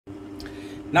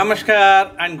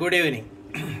Namaskar and good evening.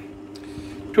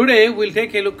 Today we'll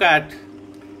take a look at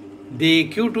the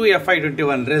Q2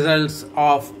 FY21 results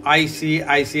of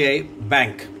ICICI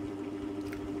Bank.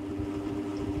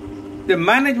 The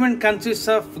management consists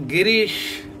of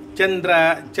Girish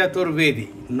Chandra Chaturvedi,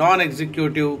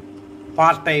 non-executive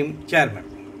part-time chairman;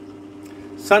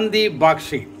 Sandeep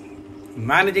Bakshi,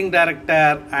 managing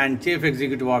director and chief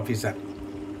executive officer;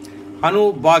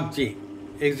 Anu Bagchi,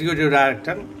 executive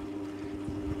director;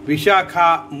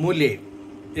 Vijayamohan,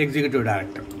 executive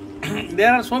director.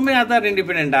 There are so many other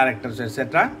independent directors,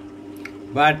 etc.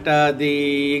 But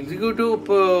the executive,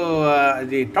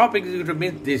 the top executive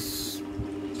means this: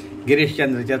 Girish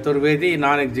Chandra Chaturvedi,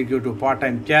 non-executive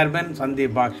part-time chairman;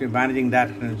 Sandeep Bakshi, managing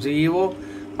director and CEO;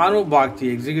 Anu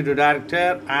Bagchi, executive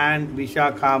director; and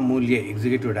Vijayamohan,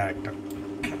 executive director.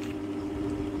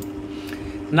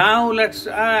 Now let's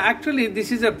actually this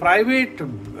is a private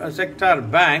sector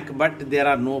bank, but there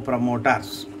are no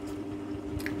promoters.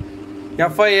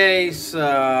 FIIs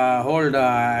hold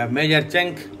a major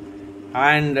chunk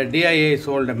and DIIs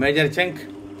hold a major chunk.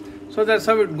 So that's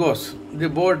how it goes. The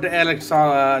board elects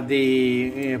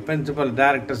the principal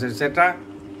directors, etc.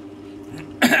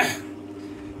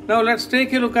 Now let's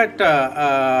take a look at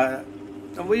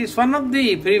it's one of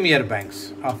the premier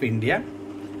banks of India,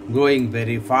 growing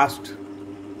very fast.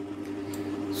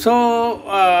 So,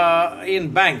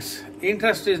 in banks,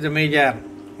 interest is the major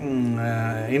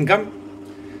income.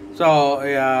 So,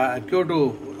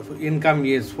 Q2 income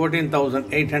is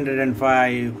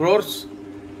 14,805 crores.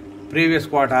 Previous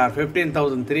quarter,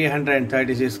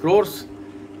 15,336 crores.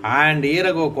 And year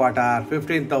ago quarter,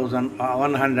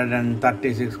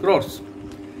 15,136 crores.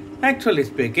 Actually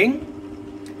speaking,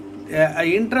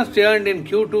 interest earned in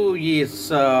Q2 is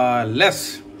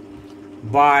less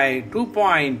by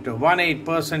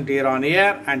 2.18% year on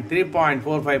year and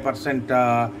 3.45%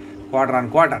 quarter on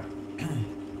quarter.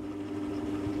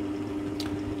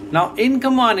 Now,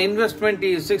 income on investment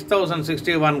is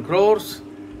 6,061 crores.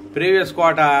 Previous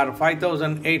quarter,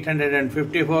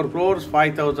 5,854 crores.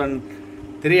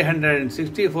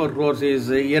 5,364 crores is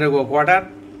year ago quarter.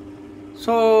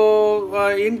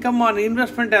 So, income on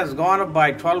investment has gone up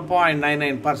by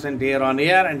 12.99% year on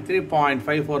year and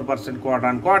 3.54% quarter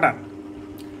on quarter.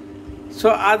 So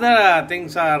other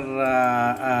things are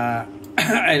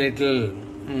a little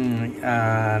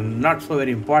not so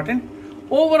very important.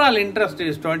 Overall interest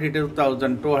is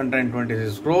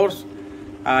 22,226 crores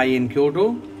in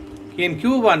Q2. In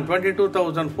Q1,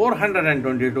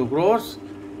 22,422 crores.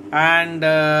 And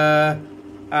a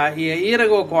year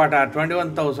ago quarter,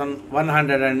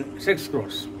 21,106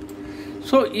 crores.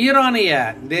 So year on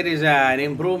year, there is an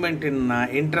improvement in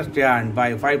interest earned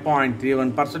by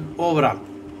 5.31% overall.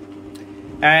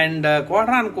 And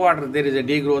quarter on quarter, there is a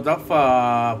degrowth of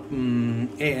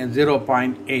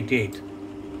 0.88.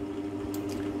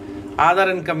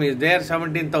 Other income is there,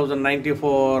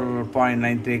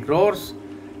 17,094.93 crores.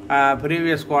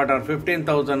 Previous quarter,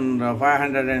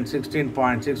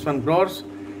 15,516.61 crores.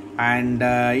 And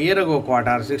year ago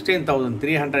quarter,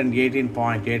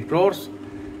 16,318.8 crores.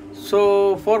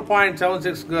 So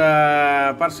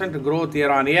 4.76% growth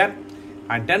year on year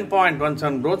and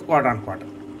 10.17 growth quarter on quarter.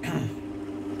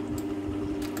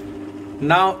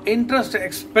 Now, interest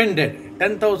expended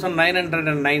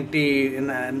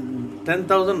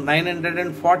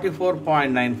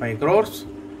 10,944.95 crores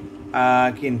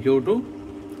in Q2.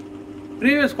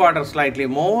 Previous quarter slightly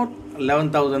more,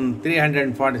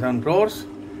 11,347 crores,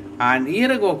 and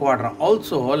year ago quarter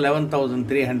also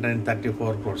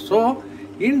 11,334 crores. So,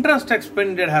 interest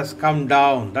expended has come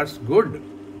down. That's good.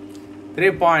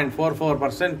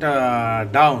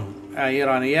 3.44% down year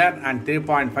on year and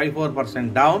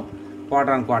 3.54% down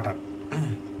quarter on quarter.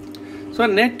 So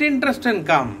net interest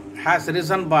income has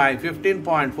risen by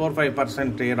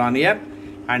 15.45% year on year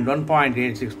and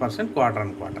 1.86% quarter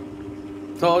on quarter.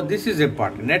 So this is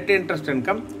important. Net interest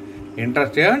income,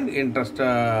 interest earned, interest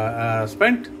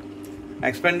spent,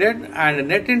 expended, and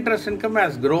net interest income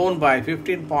has grown by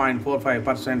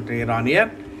 15.45% year on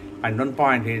year and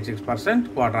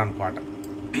 1.86% quarter on quarter.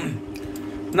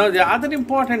 Now the other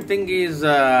important thing is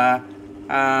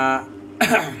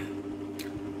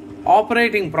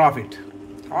operating profit.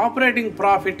 Operating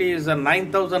profit is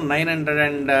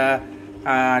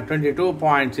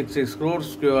 9,922.66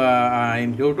 crores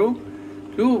in Q2.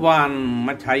 Q1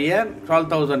 much higher,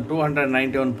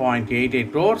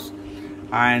 12,291.88 crores.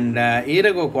 And year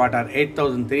ago quarter,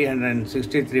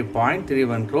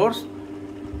 8,363.31 crores.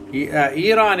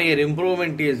 Year on year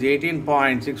improvement is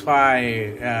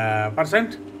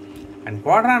 18.65%. And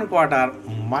quarter on quarter,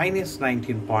 minus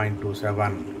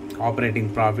 19.27. Operating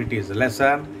profit is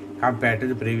lesser compared to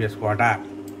the previous quarter.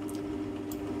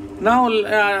 Now,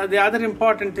 the other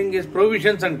important thing is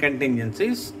provisions and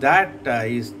contingencies. That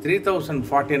is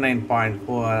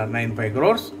 3,049.495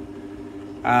 crores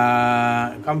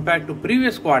compared to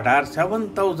previous quarter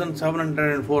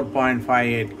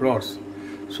 7,704.58 crores.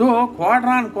 So, quarter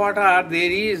on quarter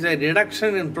there is a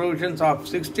reduction in provisions of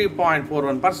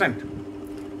 60.41%.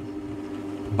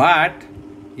 But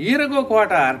year ago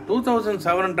quarter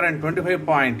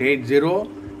 2,725.80.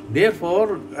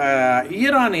 Therefore,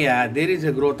 year on year, there is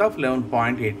a growth of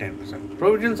 11.89%.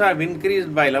 Provisions have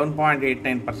increased by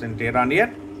 11.89% year on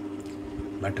year,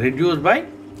 but reduced by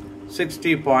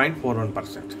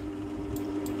 60.41%.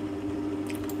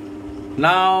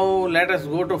 Now, let us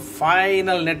go to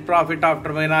final net profit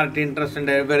after minority interest and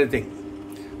everything.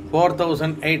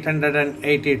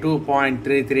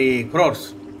 4,882.33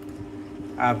 crores.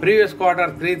 Previous quarter,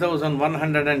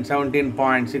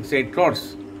 3,117.68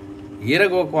 crores. Year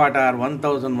ago quarter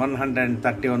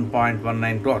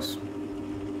 1131.19 crores.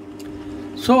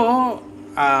 So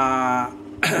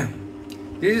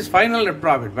this is final net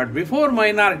profit, but before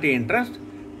minority interest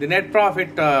the net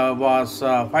profit was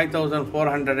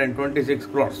 5,426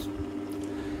 crores.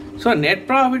 So net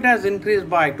profit has increased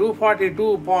by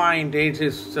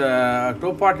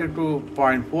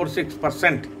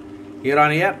 242.46% year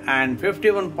on year and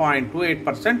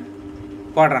 51.28%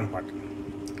 quarter on quarter.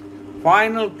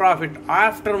 Final profit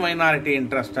after minority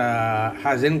interest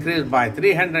has increased by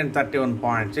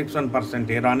 331.61%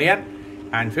 year on year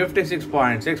and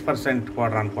 56.6%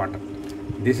 quarter on quarter.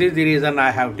 This is the reason I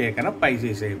have taken up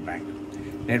ICICI Bank.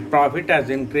 Net profit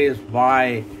has increased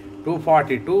by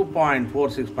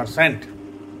 242.46%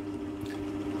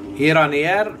 year on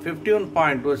year,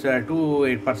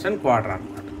 51.28% quarter on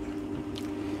quarter.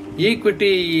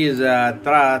 Equity is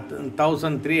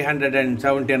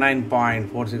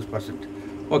 1,379.46%.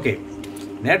 Okay,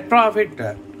 net profit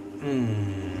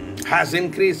has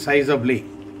increased sizably.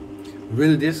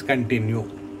 Will this continue?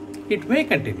 It may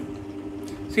continue.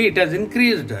 See, it has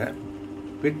increased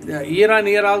with year on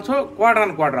year also, quarter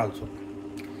on quarter also.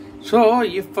 So,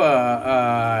 if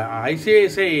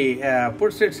ICICI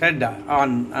puts its head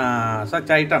on such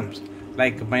items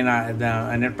like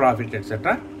the net profit,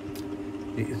 etc.,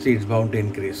 see, it's bound to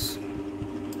increase.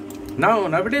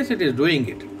 Nowadays it is doing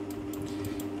it.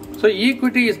 So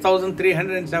equity is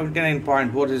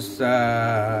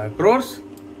 1,379.46 crores.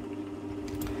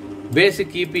 Basic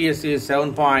EPS is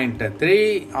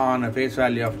 7.3 on a face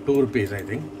value of 2 rupees, I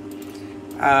think.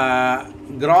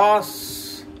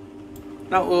 Gross.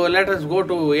 Now let us go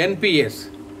to NPS.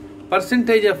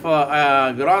 Percentage of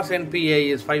gross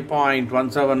NPA is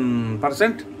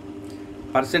 5.17%.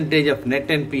 Percentage of net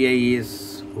NPA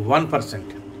is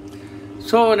 1%.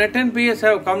 So net NPAs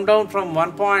have come down from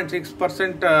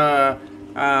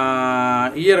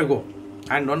 1.6% year ago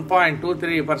and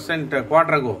 1.23%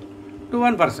 quarter ago to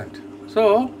 1%.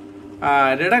 So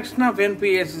reduction of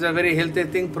NPAs is a very healthy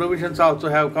thing. Provisions also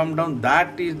have come down.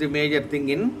 That is the major thing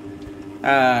in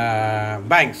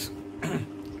banks.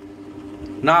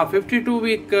 Now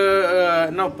 52-week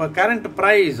current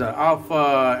price of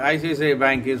ICICI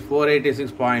Bank is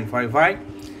 486.55.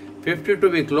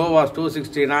 52-week low was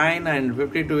 269 and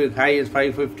 52-week high is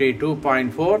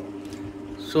 552.4.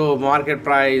 So market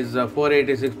price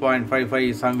 486.55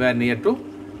 is somewhere near to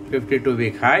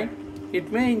 52-week high.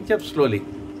 It may inch up slowly.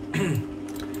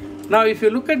 Now if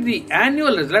you look at the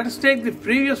annual results, let us take the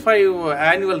previous 5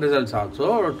 annual results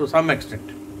also to some extent.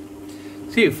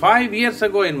 See, 5 years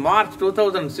ago in March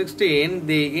 2016,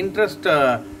 the interest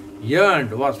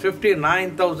earned was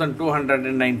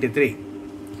 59,293.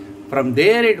 From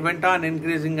there it went on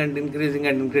increasing and increasing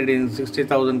and increasing,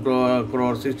 60,000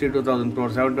 crores, 62,000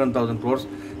 crores, 71,000 crores.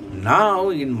 Now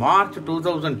in March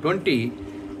 2020,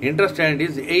 interest earned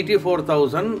is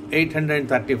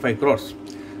 84,835 crores.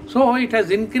 So it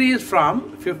has increased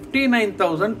from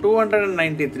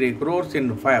 59,293 crores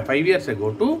in 5 years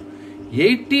ago to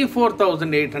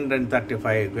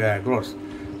 84,835 crores.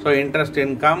 So interest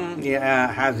income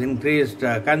has increased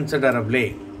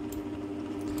considerably.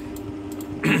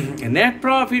 Net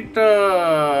profit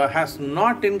has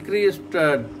not increased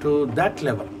to that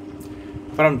level.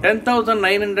 From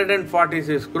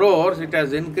 10,946 crores, it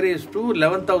has increased to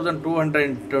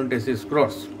 11,226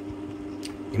 crores.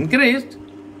 Increased,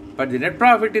 but the net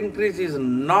profit increase is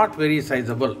not very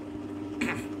sizable.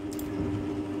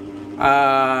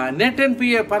 Net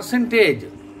NPA percentage,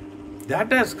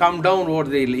 that has come down over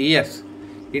the years.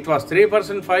 It was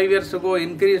 3% 5 years ago,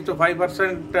 increased to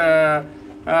 5%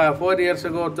 4 years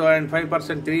ago, and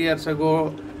 5% 3 years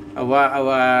ago,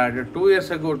 2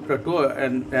 years ago,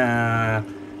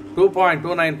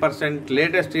 2.29%,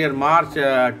 latest year March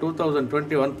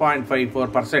 2020,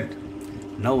 1.54%.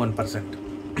 now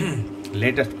 1%.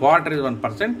 Latest quarter is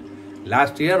 1%,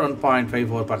 last year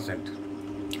 1.54%.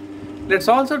 Let's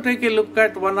also take a look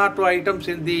at one or two items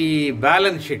in the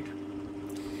balance sheet.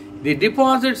 The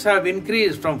deposits have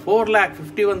increased from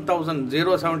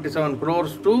 4,51,077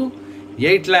 crores to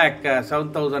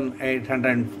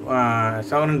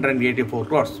 8,07,784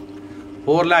 crores.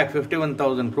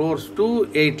 4,51,000 crores to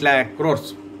 8 lakh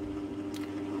crores.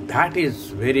 That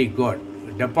is very good.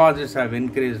 Deposits have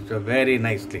increased very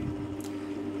nicely.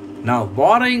 Now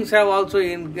borrowings have also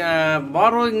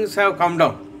come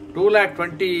down.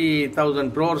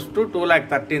 2,20,000 crores to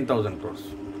 2,13,000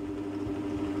 crores.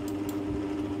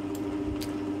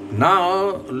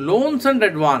 Now loans and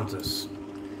advances,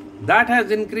 that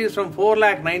has increased from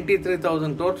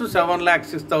 4,93,000 crores to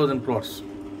 7,06,000 crores.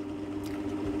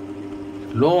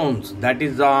 Loans, that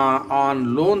is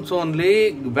on loans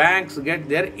only banks get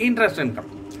their interest income.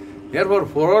 Therefore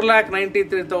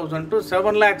 4,93,000 to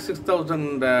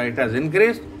 7,06,000 it has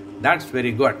increased. That's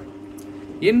very good.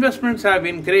 Investments have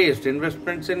increased.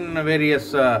 Investments in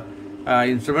various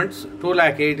instruments,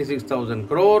 2,86,000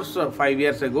 crores 5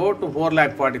 years ago to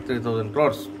 4,43,000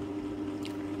 crores.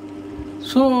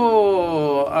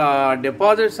 So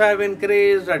deposits have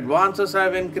increased, advances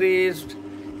have increased,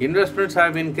 investments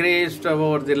have increased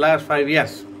over the last 5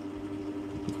 years.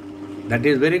 That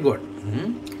is very good.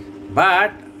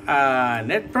 But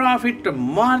net profit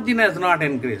margin has not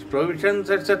increased. Provisions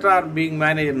etc. are being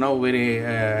managed now very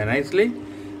nicely.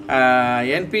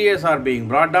 NPAs are being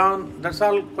brought down. That's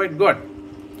all quite good.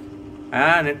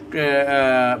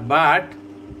 But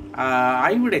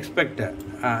I would expect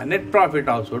net profit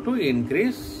also to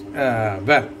increase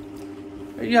well.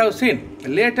 You have seen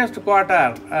latest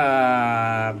quarter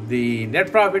the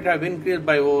net profit have increased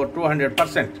by over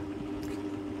 200%.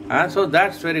 So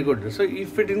that's very good. So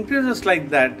if it increases like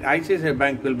that, ICICI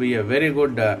Bank will be a very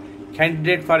good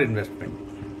candidate for investment.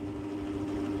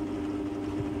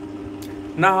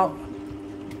 Now,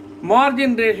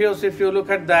 margin ratios, if you look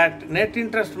at that, net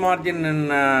interest margin in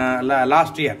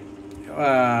last year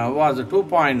was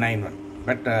 2.91.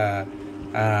 But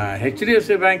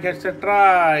HDFC Bank,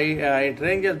 etc., it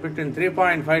ranges between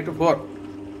 3.5 to 4.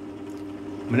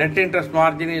 Net interest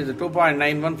margin is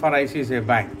 2.91 for ICICI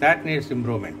Bank. That needs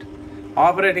improvement.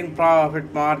 Operating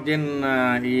profit margin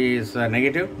is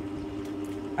negative.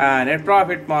 Net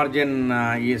profit margin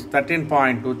is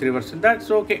 13.23%. That's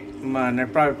okay.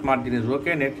 Net profit margin is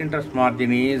okay. Net interest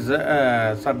margin is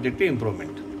subject to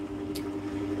improvement.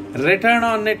 Return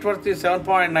on net worth is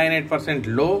 7.98%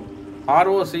 low.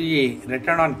 ROCE,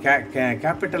 return on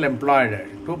capital employed,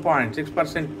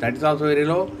 2.6%. That is also very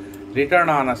low. Return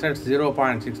on assets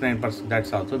 0.69%.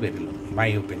 That's also very low, my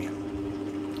opinion.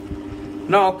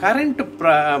 Now, current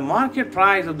market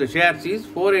price of the shares is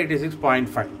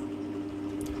 486.5.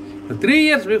 3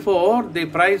 years before, the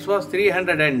price was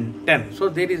 310. So,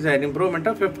 there is an improvement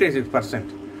of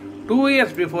 56%. 2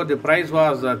 years before, the price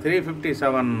was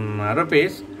 357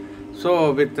 rupees.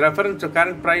 So, with reference to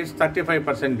current price,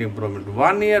 35% improvement.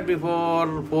 1 year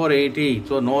before, 480.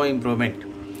 So, no improvement.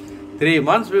 3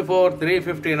 months before,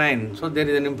 359. So, there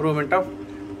is an improvement of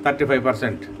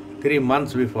 35%. 3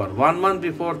 months before. 1 month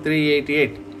before,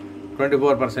 388.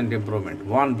 24% improvement.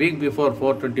 1 week before,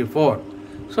 424.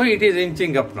 So, it is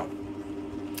inching up now.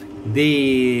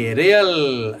 The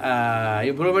real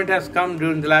improvement has come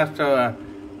during the last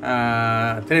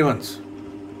 3 months.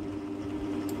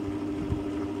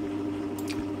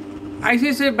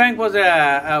 ICICI Bank was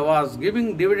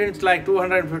giving dividends like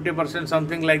 250%,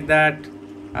 something like that.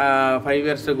 5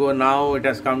 years ago. Now it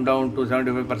has come down to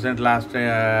 75% last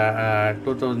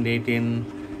 2018,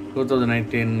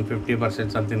 2019,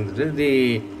 50%, something.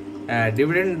 The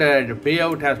dividend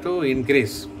payout has to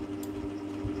increase.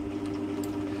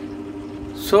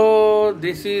 So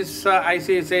this is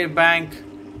ICICI Bank.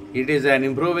 It is an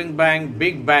improving bank,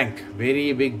 big bank,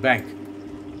 very big bank.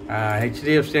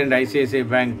 HDFC and ICICI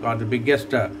Bank are the biggest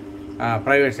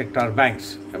private sector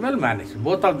banks. Well managed.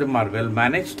 Both of them are well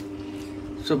managed.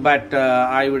 So, but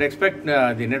I would expect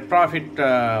the net profit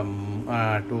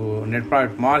net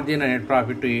profit margin and net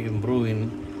profit to improve in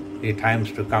the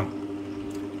times to come.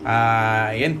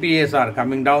 NPAs are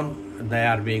coming down. They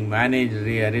are being managed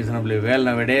reasonably well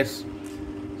nowadays.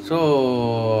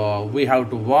 So, we have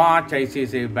to watch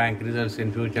ICICI Bank results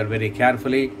in future very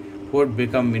carefully. Could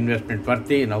become investment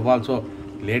worthy. Now also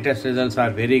latest results are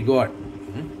very good.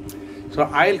 So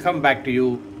I'll come back to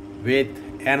you with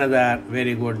another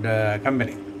very good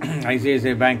company.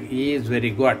 ICICI Bank is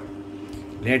very good.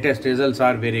 Latest results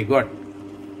are very good.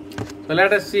 So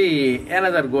let us see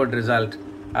another good result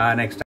next time.